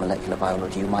biochemistry, molecular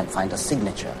biology. You might find a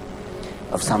signature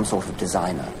of some sort of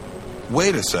designer.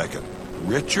 Wait a second.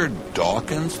 Richard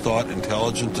Dawkins thought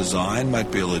intelligent design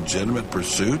might be a legitimate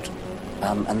pursuit?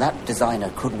 And that designer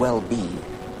could well be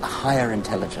a higher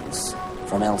intelligence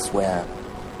from elsewhere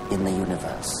in the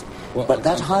universe. Well, but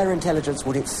that higher intelligence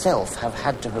would itself have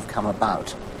had to have come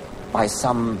about by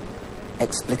some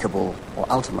explicable or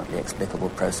ultimately explicable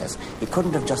process. It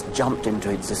couldn't have just jumped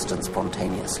into existence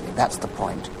spontaneously. That's the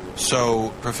point.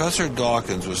 So Professor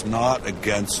Dawkins was not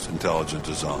against intelligent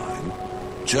design,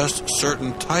 just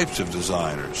certain types of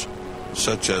designers,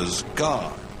 such as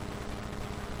God.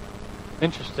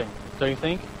 Interesting, don't you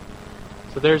think?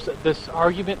 So there's this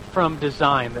argument from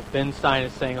design that Ben Stein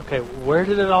is saying, okay, where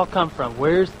did it all come from?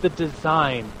 Where's the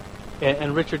design?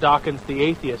 And Richard Dawkins, the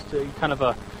atheist, kind of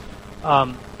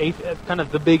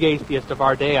the big atheist of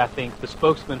our day, I think, the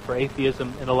spokesman for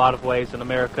atheism in a lot of ways in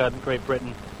America and Great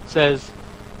Britain, says,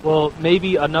 well,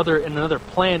 maybe in another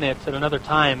planet at another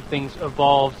time, things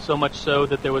evolved so much so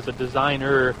that there was a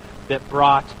designer that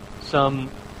brought some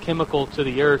chemical to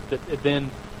the earth that then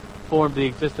formed the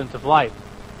existence of life.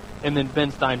 And then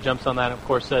Ben Stein jumps on that and, of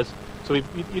course, says, so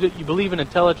you believe in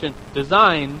intelligent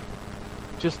design,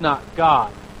 just not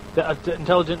God. The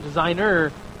intelligent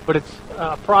designer, but it's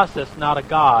a process, not a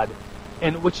God.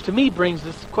 And which to me brings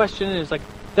this question in, is like,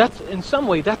 that's, in some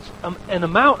way, that's an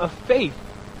amount of faith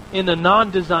in a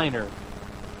non-designer,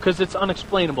 because it's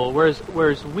unexplainable.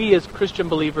 Whereas we as Christian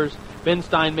believers, Ben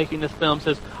Stein making this film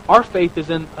says, our faith is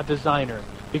in a designer.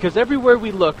 Because everywhere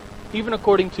we look, even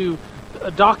according to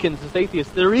Dawkins, this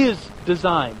atheist, there is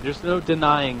design. There's no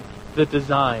denying the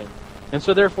design. And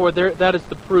so therefore, that is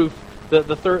the proof.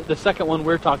 The second one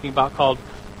we're talking about, called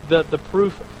the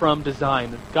proof from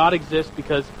design. That God exists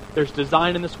because there's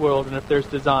design in this world, and if there's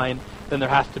design, then there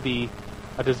has to be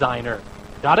a designer.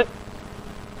 Got it?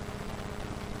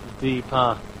 Deep,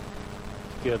 huh?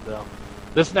 Good, though.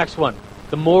 This next one,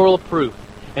 the moral proof.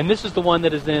 And this is the one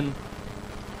that is in,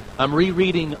 I'm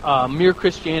rereading Mere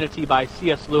Christianity by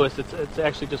C.S. Lewis. It's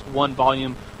actually just one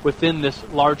volume within this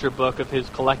larger book of his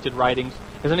collected writings.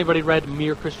 Has anybody read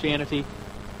Mere Christianity?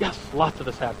 Yes, lots of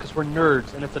us have, because we're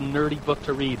nerds, and it's a nerdy book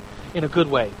to read in a good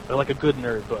way, or like a good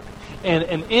nerd book. And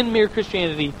in Mere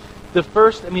Christianity,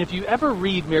 if you ever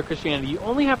read Mere Christianity, you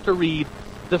only have to read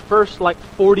the first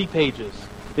 40 pages.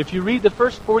 If you read the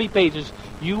first 40 pages,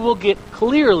 you will get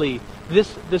clearly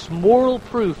this moral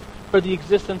proof for the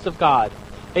existence of God.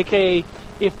 AKA,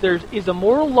 if there is a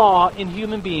moral law in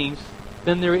human beings,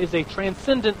 then there is a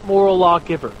transcendent moral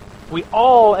lawgiver. We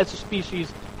all, as a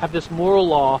species, have this moral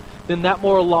law. Then that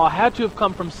moral law had to have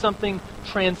come from something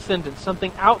transcendent,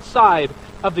 something outside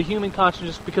of the human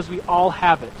consciousness, because we all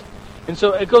have it. And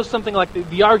so it goes something like,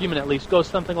 the argument at least goes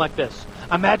something like this.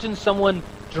 Imagine someone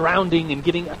drowning and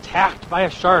getting attacked by a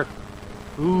shark.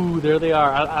 Ooh, there they are.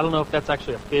 I don't know if that's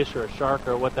actually a fish or a shark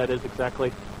or what that is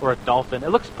exactly, or a dolphin. It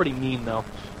looks pretty mean, though.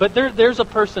 But there's a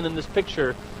person in this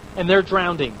picture, and they're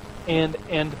drowning, and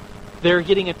they're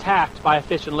getting attacked by a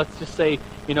fish. And let's just say,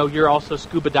 you're also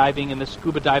scuba diving, and the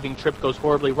scuba diving trip goes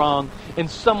horribly wrong, and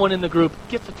someone in the group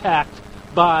gets attacked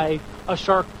by a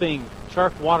shark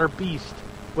water beast,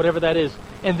 whatever that is.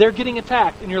 And they're getting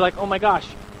attacked, and you're like, oh my gosh,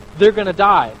 they're going to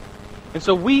die. And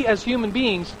so we as human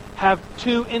beings have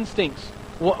two instincts.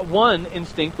 One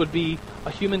instinct would be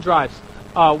a human drives.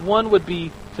 One would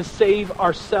be to save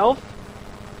ourselves,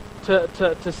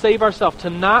 to save ourselves, to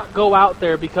not go out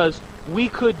there because we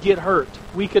could get hurt,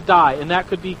 we could die, and that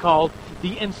could be called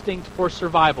the instinct for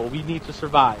survival. We need to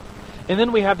survive. And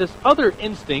then we have this other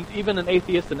instinct, even an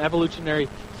atheist and evolutionary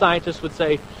scientist would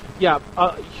say,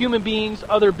 human beings,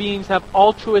 other beings have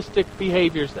altruistic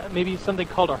behaviors, maybe something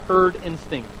called a herd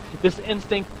instinct. This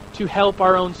instinct to help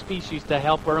our own species, to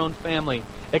help our own family,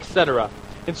 etc.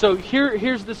 And so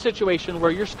here's the situation where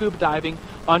you're scuba diving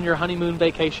on your honeymoon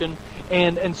vacation,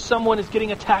 and someone is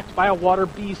getting attacked by a water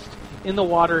beast in the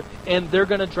water, and they're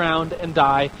going to drown and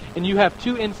die. And you have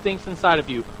two instincts inside of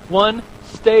you. One,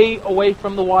 stay away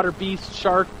from the water beast,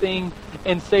 shark thing,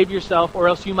 and save yourself, or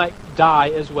else you might die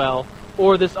as well.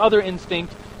 Or this other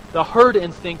instinct, the herd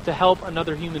instinct, to help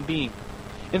another human being.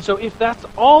 And so if that's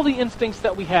all the instincts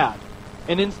that we had,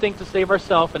 an instinct to save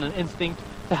ourselves and an instinct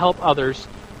to help others,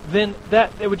 then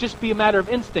that it would just be a matter of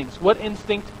instincts. What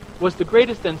instinct was the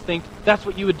greatest instinct? That's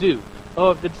what you would do.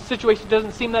 Oh, if the situation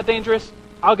doesn't seem that dangerous,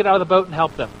 I'll get out of the boat and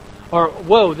help them. Or,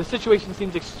 whoa, the situation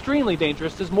seems extremely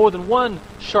dangerous. There's more than one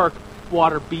shark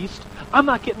water beast. I'm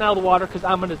not getting out of the water because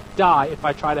I'm going to die if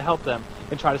I try to help them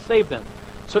and try to save them.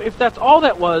 So if that's all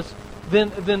that was, then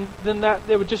that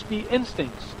there would just be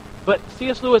instincts. But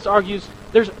C.S. Lewis argues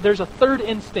there's a third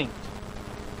instinct,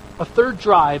 a third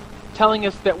drive, telling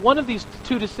us that one of these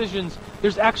two decisions,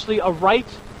 there's actually a right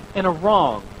and a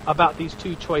wrong about these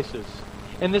two choices.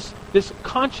 And this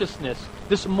consciousness,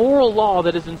 this moral law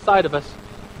that is inside of us,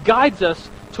 guides us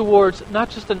towards not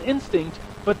just an instinct,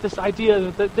 but this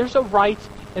idea that there's a right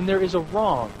and there is a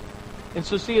wrong. And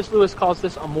so C.S. Lewis calls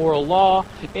this a moral law.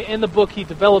 In the book, he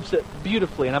develops it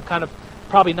beautifully, and I'm kind of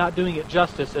probably not doing it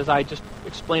justice as I just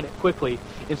explain it quickly.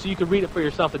 And so you can read it for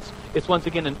yourself. It's once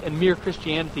again in Mere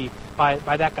Christianity by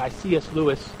that guy, C.S.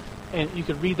 Lewis. And you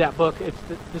can read that book. It's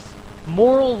this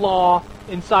moral law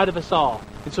inside of us all.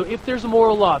 And so if there's a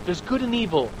moral law, if there's good and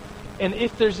evil, and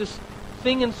if there's this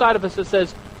thing inside of us that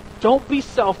says, don't be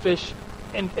selfish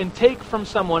and take from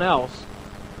someone else,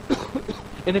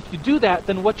 and if you do that,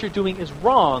 then what you're doing is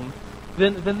wrong,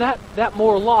 then that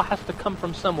moral law has to come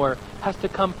from somewhere, has to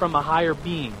come from a higher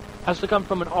being, has to come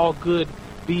from an all-good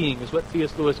being, is what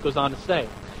C.S. Lewis goes on to say.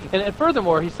 And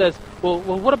furthermore, he says, well,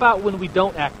 what about when we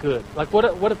don't act good? Like,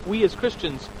 what if we as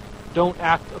Christians don't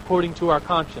act according to our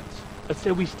conscience? Let's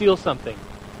say we steal something.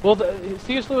 Well,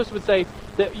 C.S. Lewis would say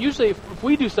that usually if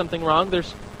we do something wrong,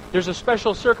 there's a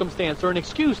special circumstance or an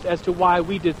excuse as to why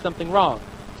we did something wrong.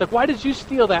 It's like, why did you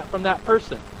steal that from that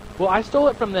person? Well, I stole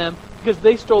it from them because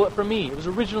they stole it from me. It was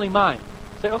originally mine.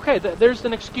 Say, okay, there's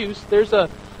an excuse. There's a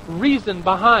reason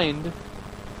behind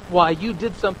why you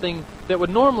did something that would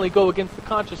normally go against the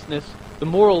consciousness, the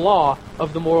moral law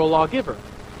of the moral lawgiver.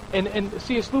 And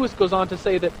C.S. Lewis goes on to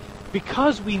say that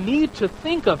because we need to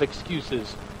think of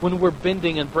excuses when we're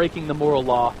bending and breaking the moral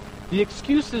law, the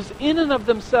excuses in and of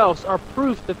themselves are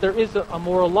proof that there is a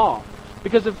moral law.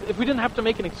 Because if we didn't have to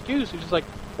make an excuse, it's just like,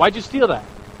 why'd you steal that?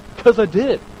 Because I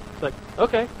did. It's like,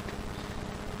 okay.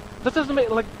 That doesn't make,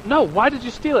 no, why did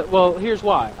you steal it? Well, here's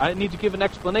why. I need to give an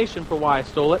explanation for why I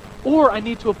stole it, or I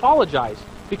need to apologize,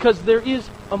 because there is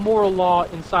a moral law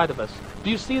inside of us.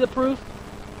 Do you see the proof?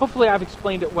 Hopefully I've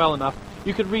explained it well enough.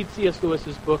 You could read C.S.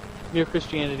 Lewis's book, Mere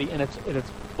Christianity, in its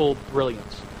full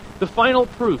brilliance. The final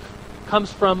proof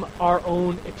comes from our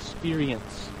own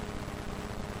experience.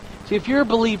 See, if you're a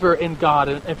believer in God,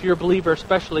 and if you're a believer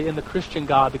especially in the Christian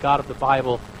God, the God of the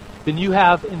Bible, then you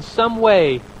have in some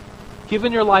way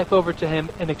given your life over to Him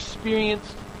and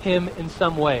experienced Him in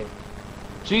some way.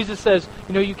 Jesus says,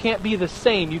 you can't be the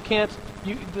same.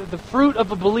 The fruit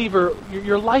of a believer,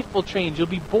 your life will change. You'll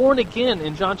be born again.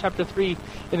 In John chapter 3,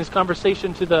 in his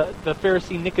conversation to the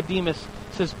Pharisee Nicodemus,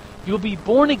 says, you'll be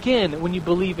born again when you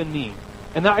believe in me.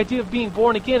 And the idea of being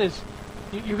born again is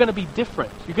you're going to be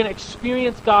different. You're going to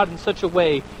experience God in such a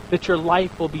way that your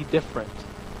life will be different.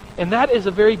 And that is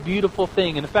a very beautiful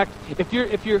thing. And in fact,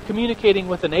 if you're communicating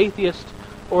with an atheist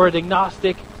or an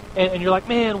agnostic, and you're like,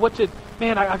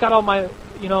 I got all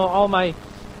my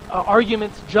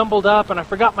arguments jumbled up, and I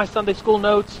forgot my Sunday school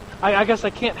notes. I guess I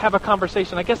can't have a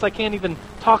conversation. I guess I can't even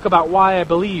talk about why I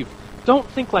believe. Don't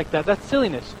think like that. That's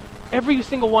silliness. Every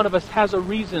single one of us has a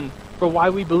reason for why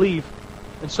we believe.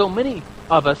 And so many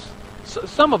of us,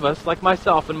 some of us, like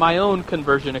myself in my own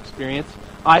conversion experience,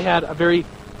 I had a very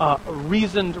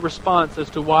reasoned response as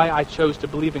to why I chose to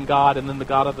believe in God and then the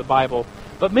God of the Bible.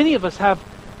 But many of us have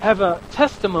a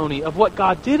testimony of what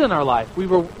God did in our life. We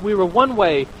were one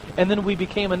way, and then we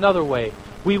became another way.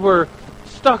 We were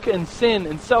stuck in sin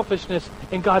and selfishness,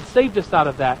 and God saved us out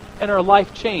of that, and our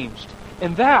life changed.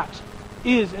 And that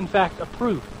is, in fact, a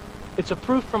proof. It's a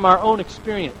proof from our own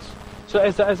experience. So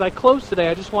as I close today,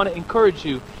 I just want to encourage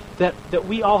you that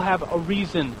we all have a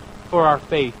reason for our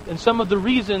faith. And some of the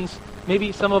reasons,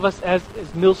 maybe some of us as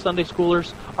Mills Sunday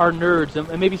Schoolers are nerds,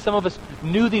 and maybe some of us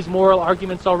knew these moral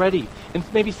arguments already. And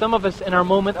maybe some of us in our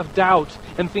moment of doubt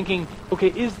and thinking, okay,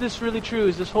 is this really true?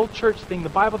 Is this whole church thing, the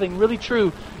Bible thing really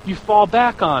true? You fall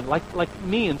back on, like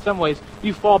me in some ways,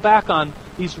 you fall back on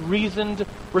these reasoned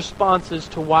responses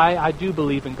to why I do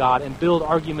believe in God and build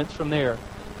arguments from there.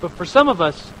 But for some of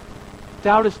us,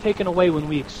 doubt is taken away when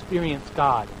we experience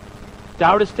God.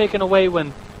 Doubt is taken away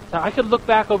when I could look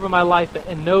back over my life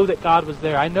and know that God was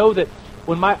there. I know that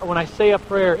when I say a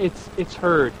prayer, it's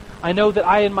heard. I know that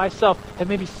I in myself have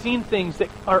maybe seen things that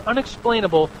are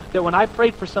unexplainable, that when I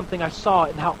prayed for something, I saw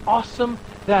it. And how awesome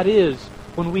that is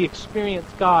when we experience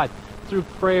God through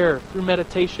prayer, through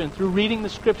meditation, through reading the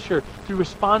Scripture, through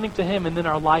responding to Him, and then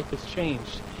our life is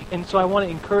changed. And so I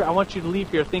want you to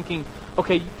leave here thinking,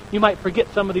 okay, you might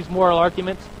forget some of these moral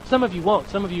arguments. Some of you won't.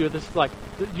 Some of you, this is like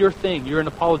your thing. You're an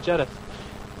apologetician,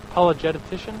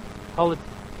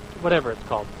 whatever it's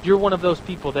called. You're one of those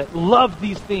people that love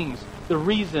these things, the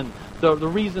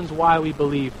reasons why we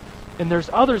believe. And there's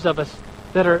others of us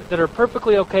that are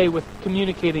perfectly okay with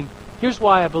communicating, here's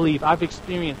why I believe. I've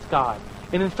experienced God.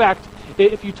 And in fact,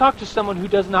 if you talk to someone who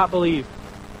does not believe,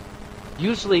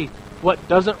 usually what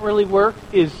doesn't really work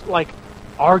is like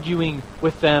arguing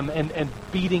with them and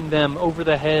beating them over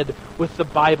the head with the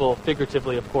Bible,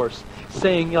 figuratively, of course,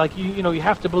 saying like you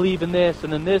have to believe in this,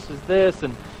 and then this is this,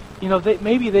 and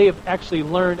maybe they have actually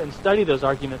learned and studied those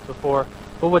arguments before.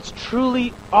 But what's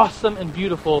truly awesome and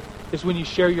beautiful is when you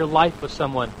share your life with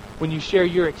someone, when you share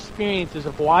your experiences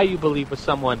of why you believe with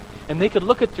someone, and they could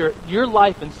look at your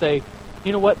life and say,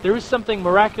 you know what, there is something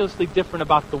miraculously different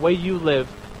about the way you live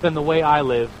than the way I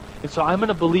live. And so I'm going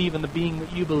to believe in the being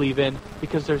that you believe in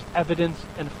because there's evidence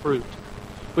and fruit.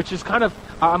 Which is kind of,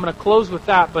 I'm going to close with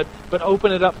that, but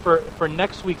open it up for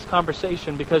next week's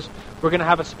conversation, because we're going to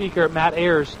have a speaker, Matt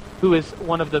Ayers, who is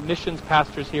one of the missions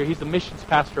pastors here. He's the missions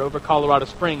pastor over Colorado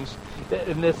Springs.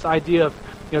 And this idea of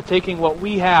taking what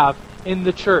we have in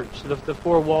the church, the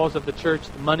four walls of the church,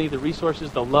 the money, the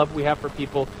resources, the love we have for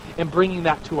people, and bringing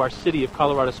that to our city of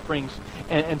Colorado Springs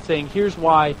and saying, here's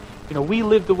why we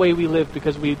live the way we live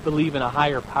because we believe in a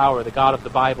higher power, the God of the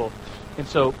Bible. And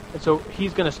so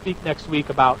he's going to speak next week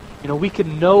about, we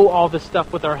can know all this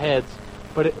stuff with our heads,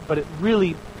 but it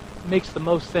really makes the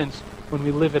most sense when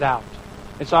we live it out.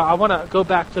 And so I want to go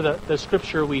back to the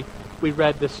scripture we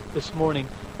read this morning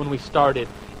when we started,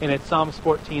 and it's Psalms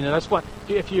 14. And I just want,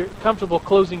 if you're comfortable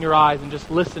closing your eyes and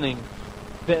just listening,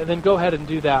 then go ahead and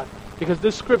do that, because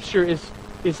this scripture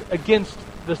is against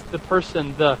the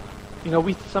person,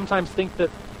 we sometimes think that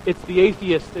it's the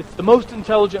atheist, it's the most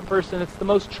intelligent person, it's the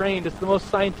most trained, it's the most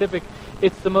scientific,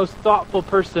 it's the most thoughtful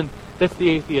person that's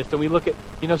the atheist. And we look at,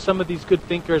 some of these good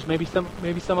thinkers, maybe some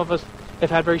of us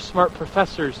have had very smart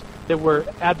professors that were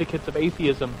advocates of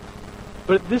atheism.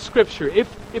 But this scripture,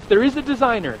 if there is a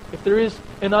designer, if there is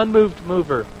an unmoved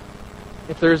mover,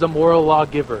 if there is a moral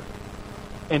lawgiver,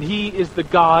 and He is the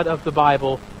God of the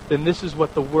Bible, then this is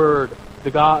what the Word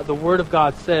of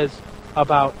God says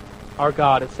about our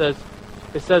God. It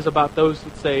says about those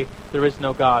that say there is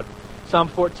no God. Psalm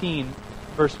 14,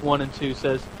 verse 1 and 2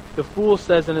 says, "The fool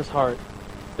says in his heart,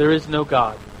 there is no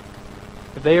God.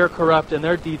 They are corrupt and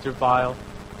their deeds are vile.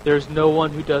 There is no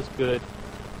one who does good.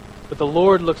 But the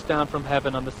Lord looks down from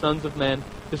heaven on the sons of men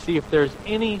to see if there is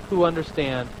any who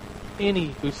understand,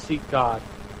 any who seek God."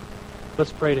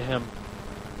 Let's pray to Him.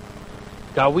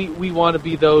 God, we want to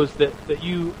be those that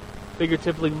you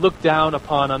figuratively look down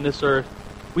upon on this earth.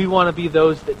 We want to be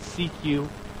those that seek you.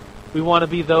 We want to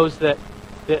be those that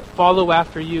follow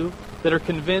after you, that are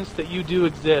convinced that you do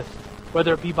exist,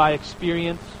 whether it be by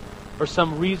experience or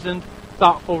some reasoned,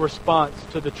 thoughtful response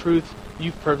to the truth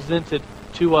you've presented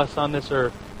to us on this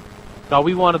earth. God,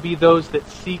 we want to be those that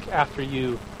seek after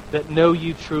you, that know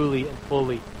you truly and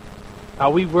fully.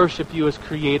 God, we worship you as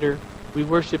creator. We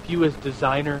worship you as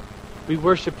designer. We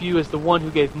worship you as the one who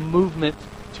gave movement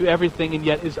to everything and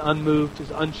yet is unmoved,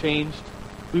 is unchanged.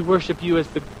 We worship you as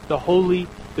the holy,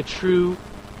 the true,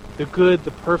 the good,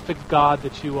 the perfect God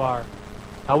that you are.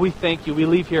 We thank you. We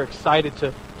leave here excited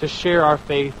to share our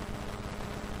faith.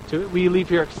 We leave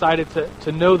here excited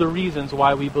to know the reasons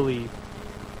why we believe.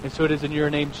 And so it is in your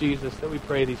name, Jesus, that we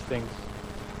pray these things.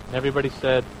 And everybody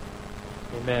said,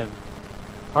 amen.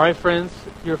 All right, friends,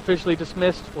 you're officially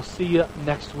dismissed. We'll see you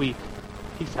next week.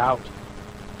 Peace out.